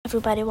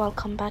everybody,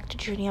 welcome back to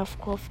Journey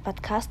of Growth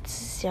podcast. This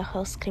is your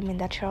host,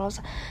 Cleminda Charles.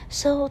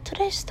 So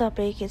today's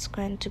topic is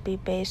going to be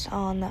based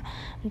on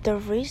the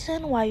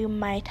reason why you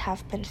might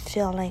have been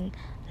feeling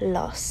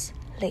lost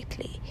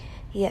lately.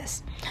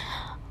 Yes,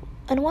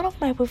 in one of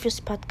my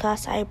previous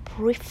podcasts, I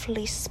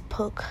briefly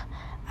spoke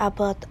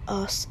about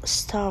us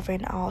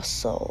starving our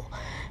soul,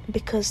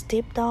 because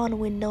deep down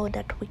we know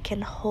that we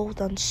can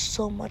hold on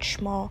so much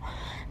more.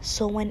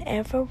 So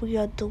whenever we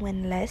are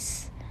doing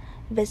less,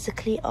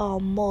 basically our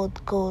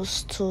mode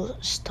goes to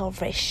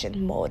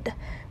starvation mode,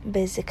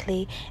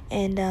 basically.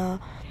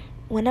 And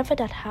whenever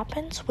that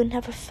happens, we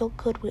never feel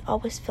good. We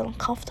always feel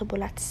uncomfortable,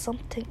 like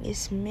something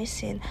is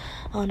missing,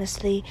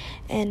 honestly.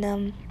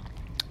 And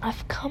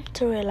I've come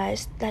to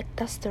realize like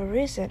that's the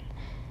reason.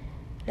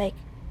 Like,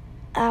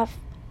 I've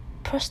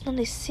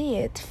personally see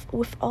it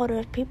with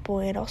other people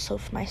and also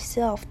with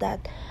myself,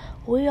 that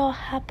we are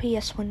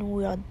happiest when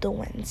we are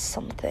doing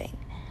something.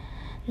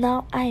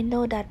 Now I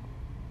know that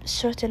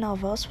certain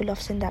of us will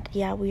have seen that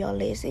we are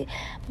lazy,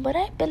 but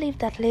I believe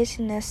that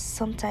laziness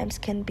sometimes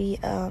can be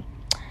a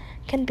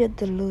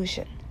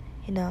delusion.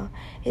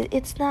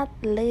 It's not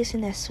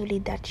laziness really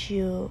that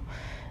you're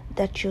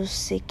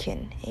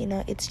seeking.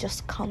 It's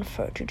just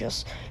comfort. You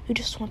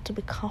just want to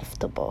be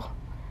comfortable,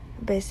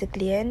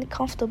 basically. And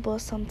comfortable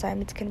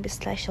sometimes it can be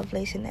slash of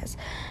laziness,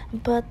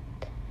 but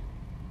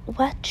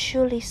what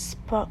truly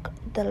spark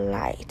the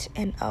light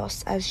in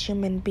us as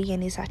human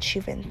being is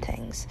achieving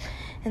things.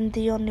 And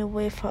the only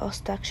way for us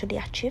to actually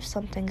achieve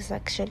something is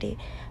actually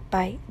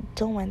by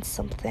doing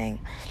something.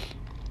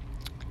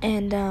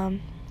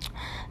 And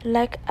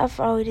like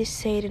I've already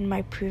said in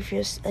my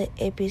previous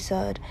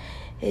episode,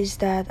 is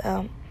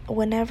that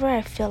whenever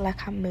I feel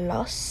like I'm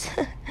lost,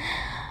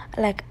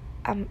 like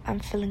I'm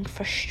feeling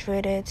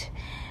frustrated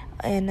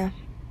and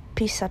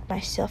pissed at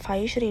myself, I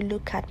usually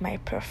look at my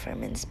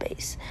performance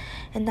base,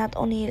 and not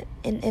only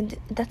and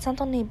that's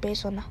not only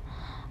based on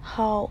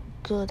how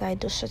good I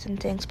do certain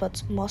things,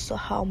 but more so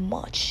how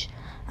much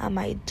am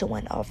I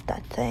doing of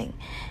that thing.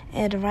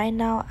 And right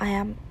now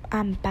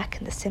I'm back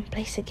in the same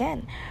place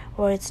again,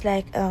 where it's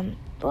like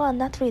well,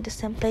 not really the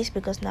same place,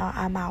 because now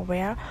I'm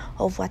aware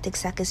of what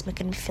exactly is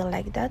making me feel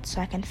like that, so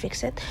I can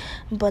fix it.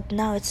 But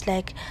now it's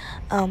like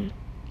I'm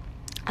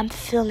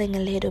feeling a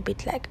little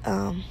bit like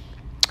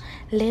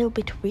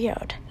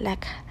weird,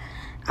 like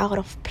out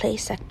of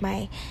place, like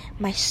my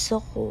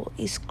soul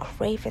is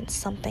craving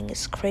something,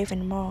 is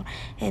craving more.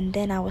 And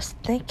then I was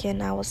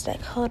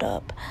like, hold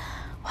up,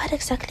 what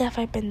exactly have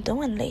I been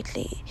doing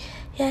lately?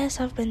 Yes,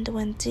 I've been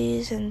doing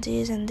this and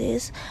this and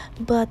this,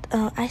 but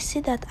I see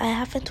that I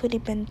haven't really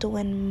been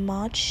doing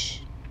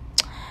much.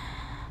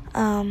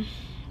 I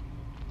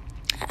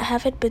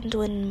haven't been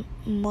doing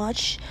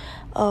much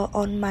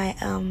on my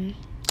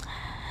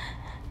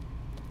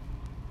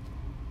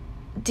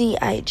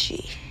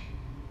DIG.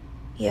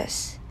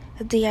 Yes,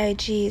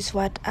 DIG is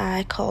what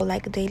I call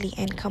like daily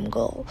income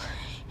goal,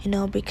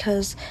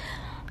 because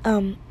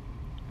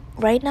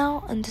right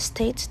now in the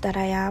state that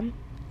I am,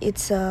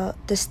 it's the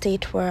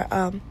state where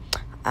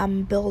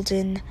I'm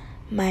building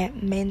my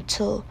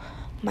mental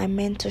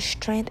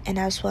strength, and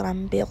as well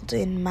I'm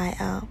building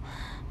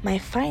my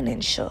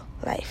financial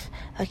life.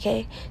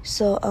 Okay,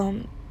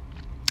 so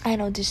I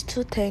know these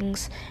two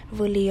things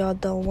really are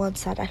the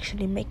ones that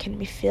actually making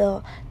me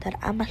feel that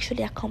I'm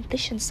actually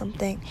accomplishing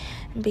something,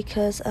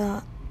 because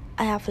I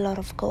have a lot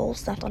of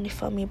goals, not only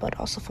for me but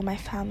also for my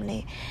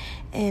family.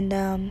 And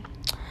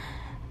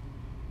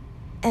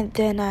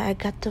then I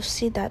got to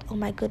see that, oh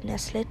my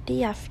goodness,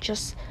 lately I've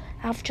just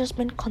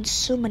been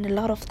consuming a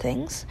lot of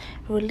things,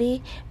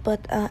 really,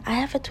 but I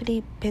haven't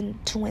really been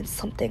doing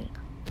something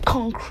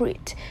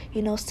concrete,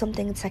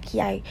 something. It's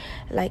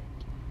like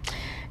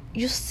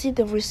you see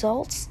the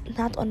results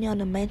not only on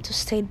the mental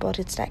state, but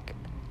it's like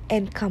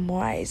income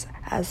wise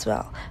as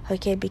well.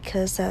 Okay,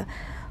 because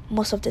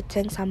most of the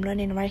things I'm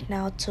learning right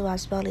now too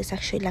as well is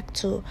actually like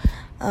to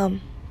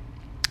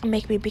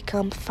make me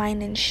become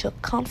financial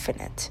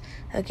confident.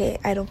 Okay,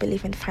 I don't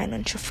believe in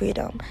financial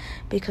freedom,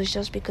 because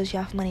just because you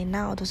have money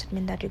now doesn't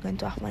mean that you're going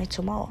to have money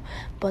tomorrow.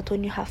 But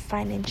when you have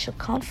financial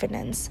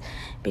confidence,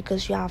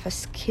 because you have a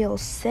skill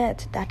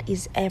set that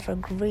is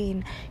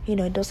evergreen,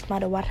 it doesn't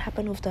matter what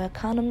happened with the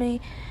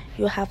economy,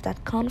 you have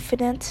that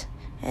confidence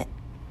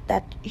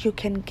that you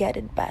can get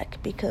it back,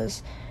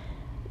 because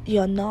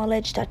your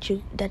knowledge that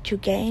you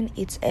gain,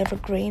 it's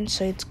evergreen,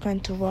 so it's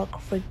going to work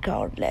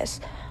regardless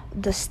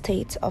the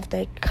state of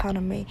the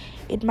economy.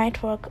 It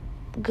might work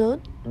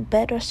good,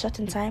 better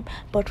certain time,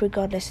 but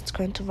regardless it's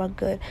going to work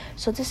good.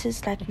 So this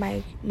is like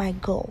my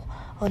goal,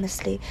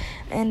 honestly.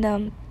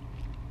 And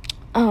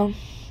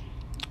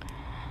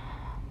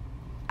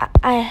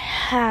I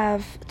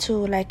have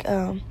to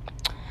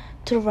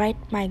to write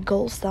my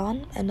goals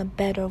down in a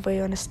better way,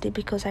 honestly,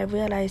 because I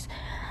realize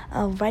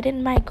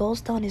writing my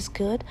goals down is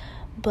good,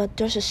 but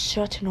there's a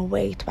certain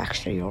way to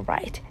actually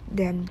write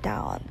them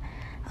down,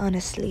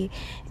 honestly.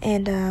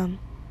 And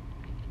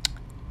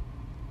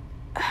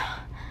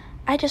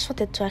I just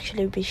wanted to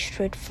actually be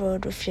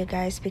straightforward with you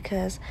guys,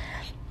 because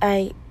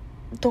I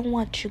don't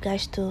want you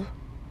guys to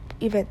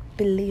even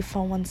believe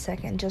for 1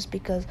 second, just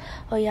because,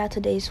 oh yeah,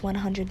 today is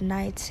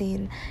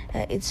 119.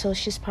 It's so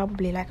she's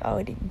probably like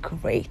already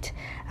great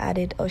at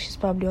it, or she's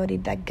probably already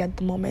like got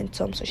the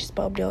momentum, so she's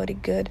probably already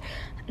good.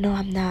 No,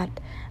 I'm not.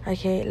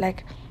 Okay,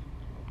 like,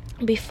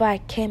 before I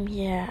came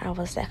here, I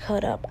was like,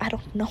 hold up, I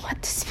don't know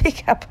what to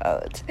speak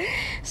about.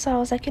 So I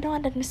was like,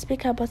 let me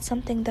speak about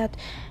something that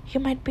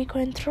you might be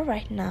going through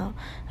right now.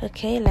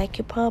 Okay, like,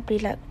 you probably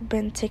like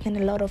been taking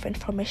a lot of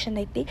information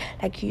lately,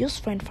 like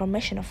useful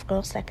information, of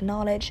course, like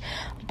knowledge,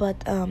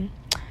 but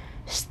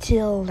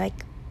still,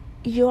 like,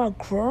 you are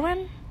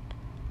growing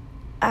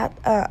at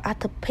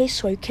a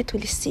pace where you can't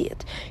really see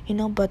it,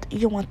 but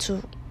you want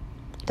to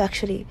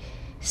actually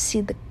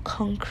see the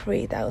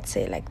concrete, I would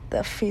say, like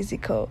the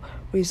physical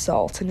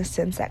results, in a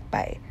sense, like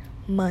by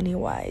money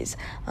wise,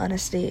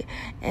 honestly.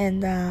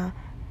 And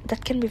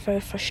that can be very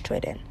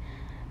frustrating,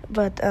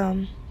 but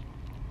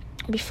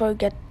before we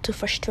get too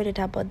frustrated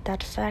about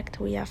that fact,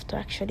 we have to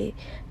actually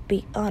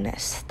be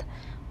honest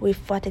with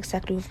what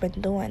exactly we've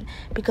been doing,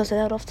 because a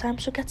lot of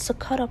times we get so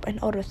caught up in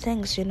other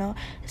things.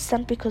 It's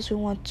not because we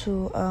want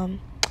to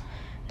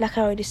like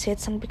I already said,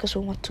 some because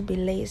we want to be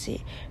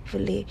lazy,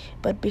 really,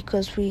 but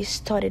because we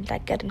started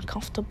like getting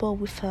comfortable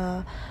with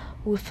a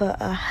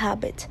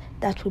habit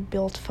that we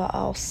built for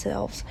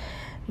ourselves.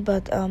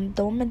 But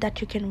the moment that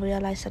you can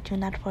realize that you're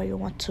not where you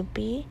want to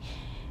be,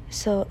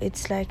 so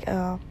it's like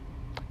a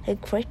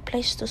great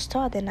place to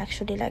start and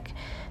actually like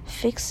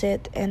fix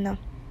it. And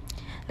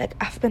like,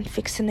 I've been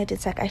fixing it.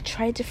 It's like I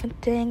try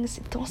different things,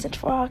 it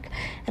doesn't work,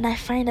 and I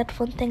find that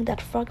one thing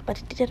that worked, but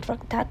it didn't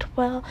work that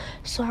well.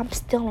 So I'm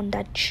still on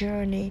that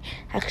journey,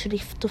 actually,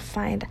 to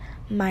find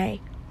my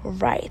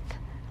right,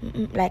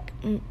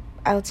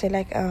 I would say,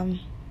 like,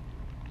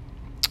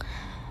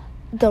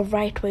 the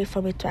right way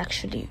for me to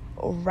actually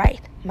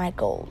write my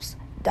goals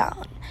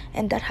down.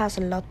 And that has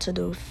a lot to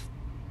do with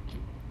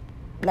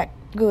like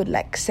good,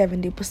 like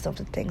 70% of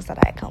the things that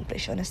I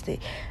accomplish. Honestly,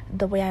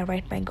 the way I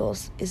write my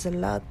goals is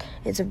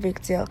it's a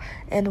big deal.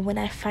 And when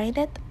I find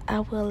it,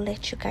 I will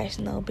let you guys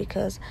know,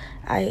 because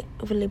I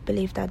really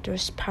believe that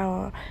there's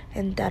power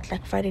in that,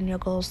 like writing your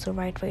goals the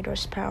right way.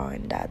 There's power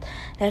in that.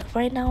 Like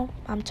right now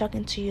I'm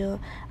talking to you,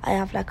 I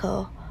have like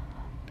a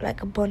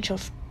bunch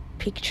of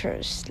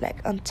pictures like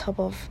on top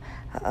of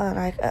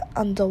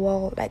on the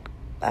wall, like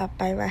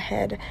by my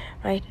head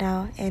right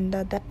now. And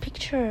that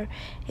picture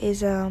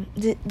is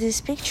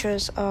these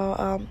pictures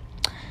are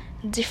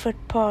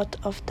different part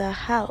of the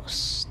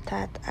house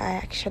that I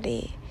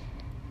actually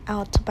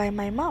out to buy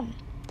my mom.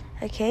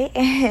 Okay.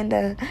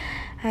 And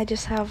I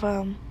just have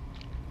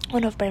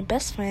one of my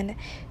best friend,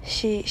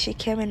 she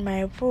came in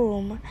my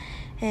room,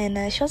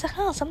 and she was like,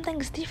 oh,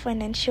 something's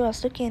different. And she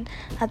was looking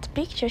at the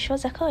picture. She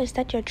was like, oh, is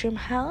that your dream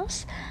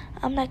house?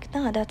 I'm like,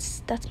 no,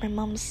 that's my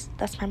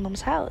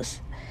mom's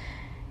house.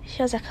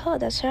 She was like, oh,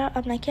 that's her.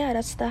 I'm like, yeah,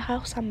 that's the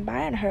house I'm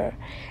buying her.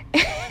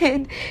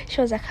 And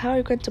she was like, how are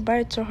you going to buy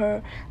it to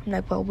her? I'm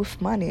like, well,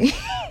 with money.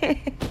 We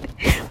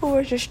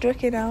were just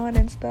joking around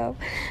and stuff,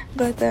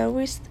 but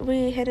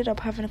we ended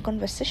up having a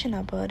conversation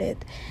about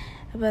it.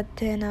 But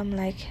then I'm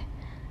like,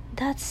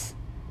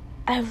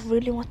 I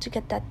really want to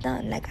get that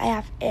done. Like, I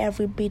have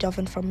every bit of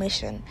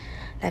information,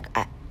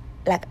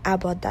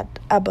 about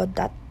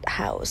that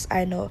house.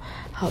 I know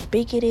how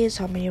big it is,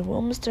 how many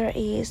rooms there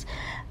is.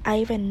 I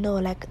even know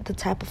like the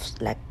type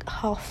of, like,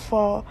 how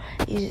far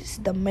is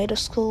the middle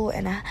school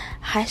and a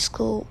high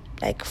school,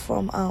 like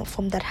from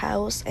that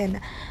house, and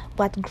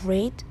what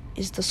grade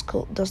is the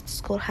school does the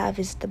school have.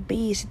 Is it the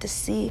B, is it the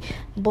C?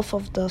 Both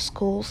of the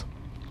schools,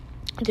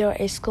 they are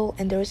a school.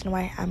 And the reason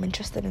why I'm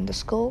interested in the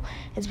school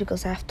is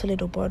because I have two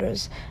little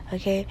brothers.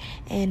 Okay.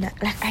 And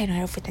like, I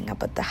know everything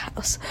about the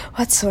house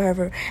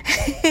whatsoever.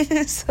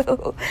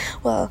 So,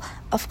 well,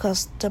 of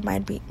course there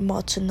might be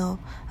more to know.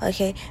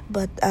 Okay,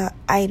 but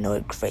I know a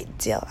great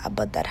deal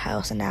about that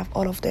house, and I have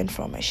all of the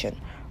information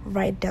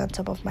right down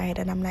top of my head,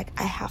 and I'm like,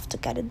 I have to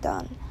get it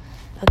done.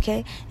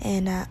 Okay.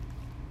 And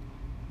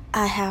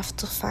I have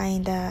to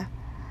find I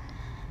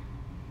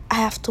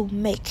have to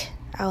make,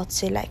 I would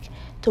say, like,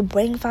 to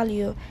bring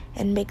value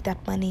and make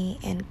that money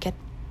and get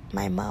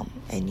my mom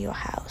in your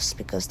house,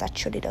 because that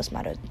truly does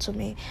matter to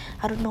me.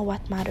 I don't know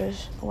what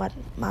matters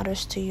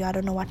to you. I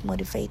don't know what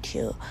motivates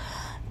you.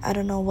 I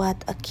don't know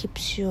what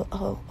keeps you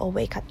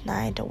awake at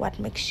night, or what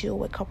makes you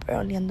wake up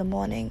early in the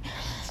morning.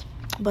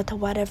 But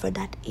whatever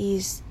that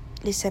is,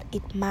 listen,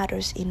 it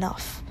matters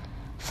enough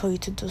for you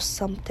to do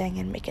something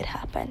and make it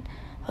happen.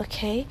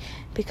 Okay,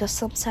 because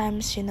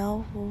sometimes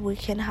we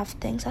can have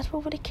things that we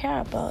really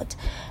care about,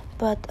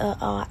 but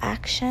our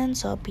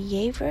actions or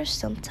behaviors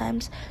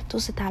sometimes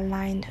doesn't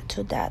align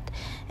to that.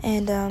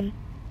 And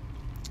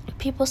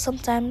people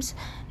sometimes,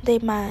 they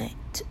might,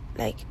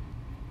 like,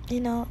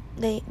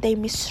 they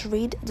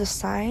misread the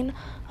sign,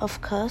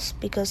 of course,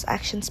 because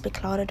actions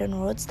speak louder than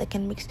words. They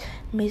can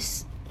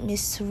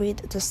misread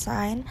the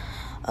sign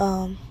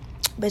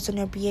based on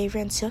your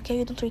behavior and say, okay,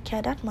 you don't really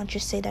care that much. You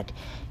say that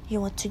you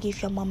want to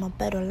give your mom a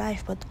better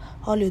life, but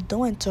all you're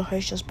doing to her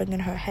is just bringing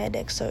her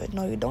headaches. So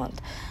no, you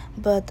don't.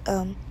 But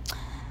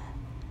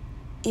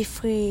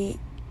if we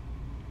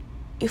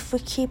if we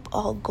keep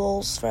our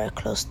goals very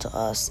close to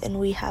us and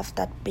we have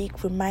that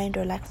big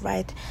reminder like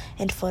right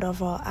in front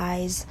of our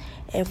eyes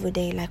every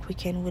day, like we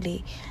can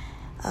really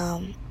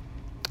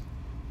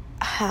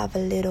have a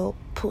little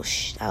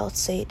push, I would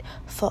say,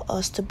 for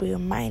us to be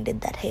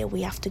reminded that hey,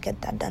 we have to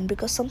get that done.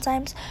 Because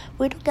sometimes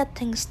we don't get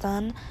things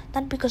done,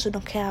 not because we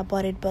don't care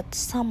about it, but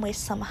some way,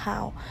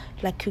 somehow,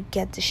 like you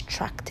get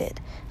distracted.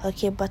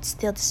 Okay, but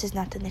still, this is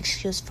not an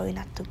excuse for you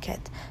not to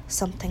get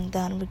something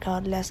done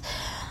regardless.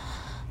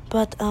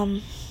 But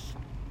I'm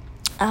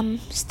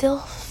still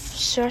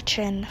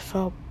searching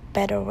for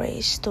better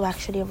ways to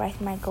actually write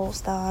my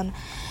goals down.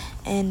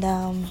 And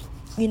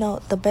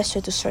the best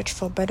way to search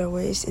for better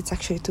ways, it's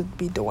actually to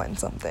be doing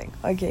something.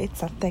 Okay,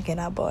 it's not thinking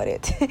about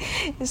it.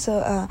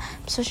 So I'm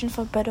searching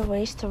for better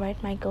ways to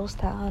write my goals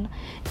down.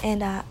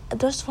 And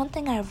there's one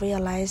thing I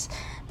realized,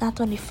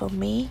 not only for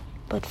me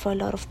but for a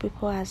lot of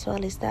people as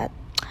well, is that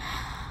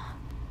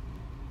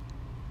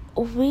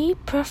we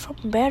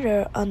perform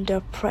better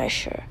under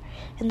pressure.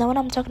 And now when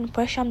I'm talking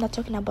pressure, I'm not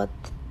talking about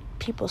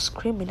people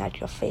screaming at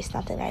your face,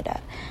 nothing like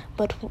that.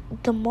 But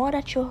the more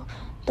you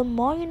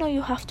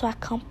have to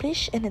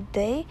accomplish in a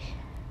day,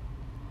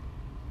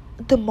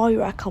 the more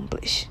you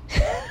accomplish.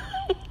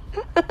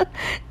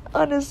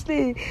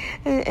 Honestly.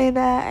 And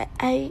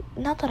I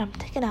now that I'm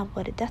thinking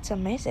about it, that's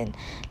amazing.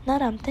 Now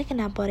that I'm thinking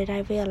about it, I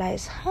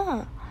realize,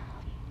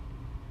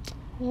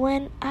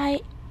 when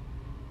I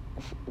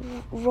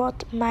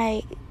wrote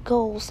my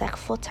goals like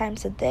 4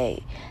 times a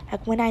day,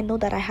 like when I know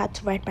that I had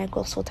to write my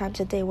goals 4 times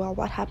a day, well,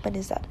 what happened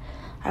is that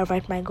I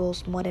write my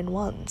goals more than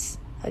once.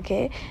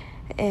 Okay,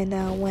 and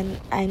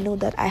when I know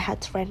that I had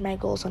to write my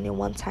goals only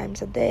 1 time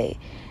a day,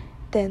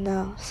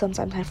 then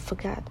sometimes I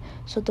forget.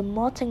 So the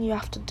more things you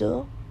have to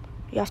do,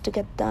 you have to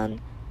get done,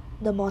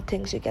 the more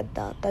things you get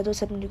done. That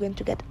doesn't mean you're going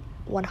to get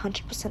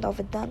 100% of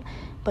it done,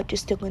 but you're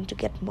still going to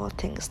get more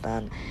things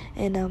done.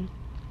 And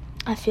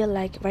I feel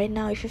like right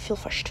now, if you feel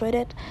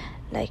frustrated,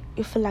 like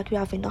you feel like you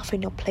have enough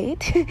in your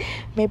plate,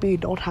 maybe you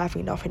don't have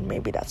enough, and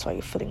maybe that's why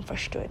you're feeling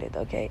frustrated.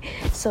 Okay,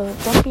 so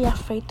don't be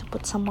afraid to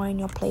put some more in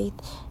your plate.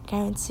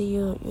 Guarantee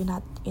you're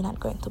not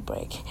going to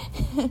break.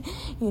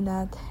 you're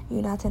not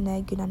an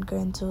egg. You're not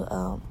going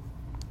to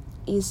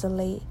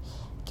easily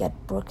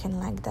get broken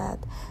like that.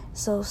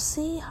 So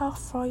see how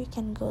far you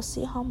can go.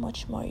 See how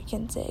much more you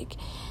can take,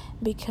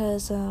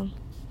 because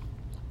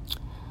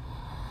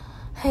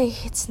hey,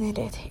 it's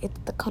needed.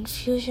 The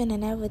confusion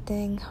and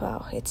everything,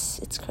 wow,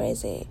 it's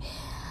crazy.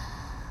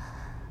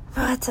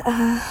 But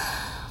I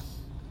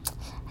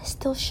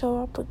still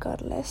show up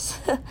regardless.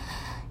 You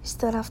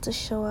still have to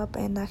show up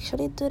and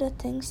actually do the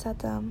things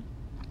that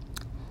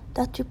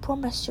you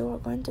promised you were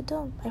going to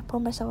do. I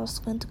promised I was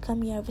going to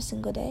come here every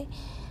single day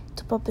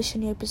to publish a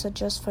new episode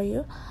just for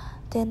you.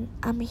 Then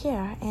I'm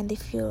here. And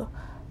if you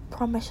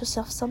promise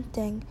yourself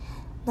something,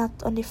 not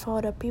only for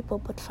other people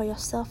but for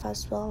yourself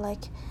as well,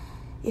 like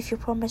if you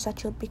promise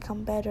that you'll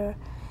become better,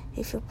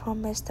 if you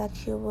promise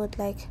that you would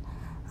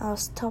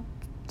stop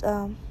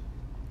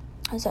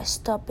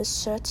a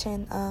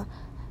certain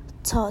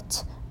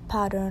thought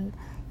pattern,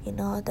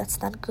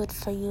 that's not good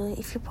for you.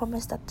 If you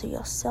promise that to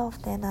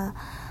yourself, then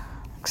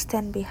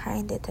stand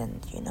behind it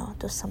and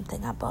do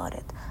something about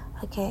it.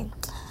 Okay.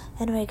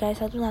 Anyway,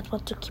 guys, I do not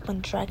want to keep on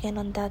dragging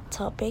on that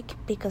topic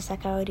because,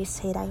 like I already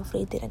said, I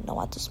really didn't know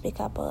what to speak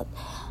about.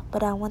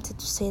 But I wanted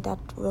to say that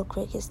real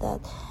quick is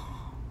that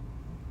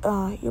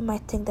you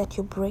might think that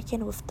you're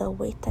breaking with the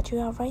weight that you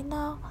have right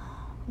now,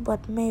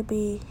 but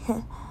maybe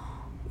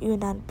you're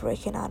not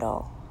breaking at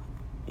all.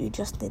 You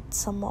just need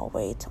some more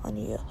weight on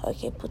you.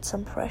 Okay, put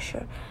some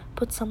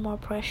more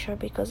pressure,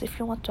 because if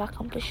you want to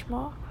accomplish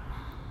more,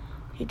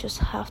 you just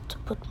have to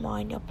put more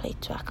on your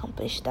plate to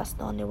accomplish. That's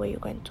the only way you're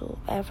going to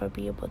ever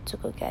be able to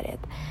go get it.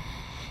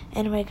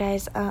 Anyway,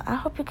 guys, I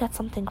hope you got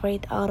something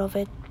great out of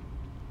it.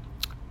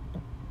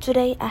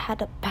 Today I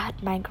had a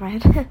bad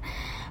migraine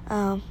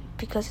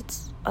because it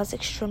was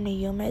extremely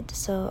humid,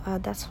 so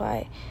that's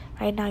why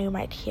right now you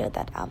might hear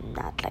that I'm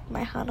not like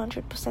my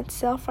 100%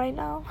 self right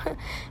now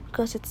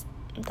because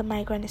the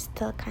migraine is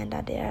still kind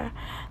of there.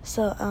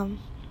 So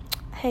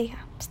hey,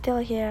 I'm still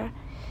here,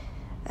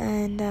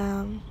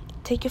 and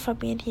thank you for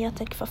being here.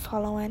 Thank you for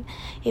following.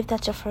 If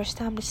that's your first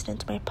time listening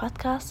to my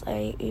podcast,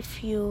 or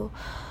if you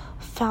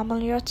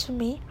familiar to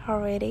me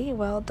already,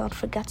 well, don't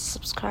forget to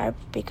subscribe,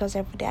 because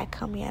every day I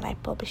come here and I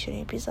publish an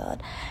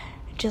episode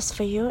just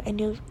for you.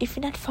 And if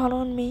you're not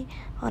following me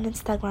on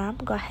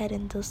Instagram, go ahead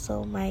and do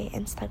so. My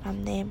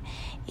Instagram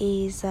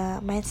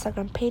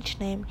page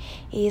name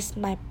is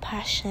My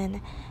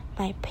Passion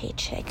My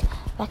Paycheck.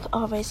 Like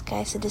always,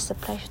 guys, it is a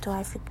pleasure to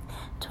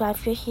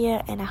have you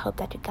here, and I hope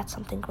that you got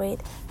something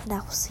great, and I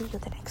will see you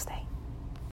the next day.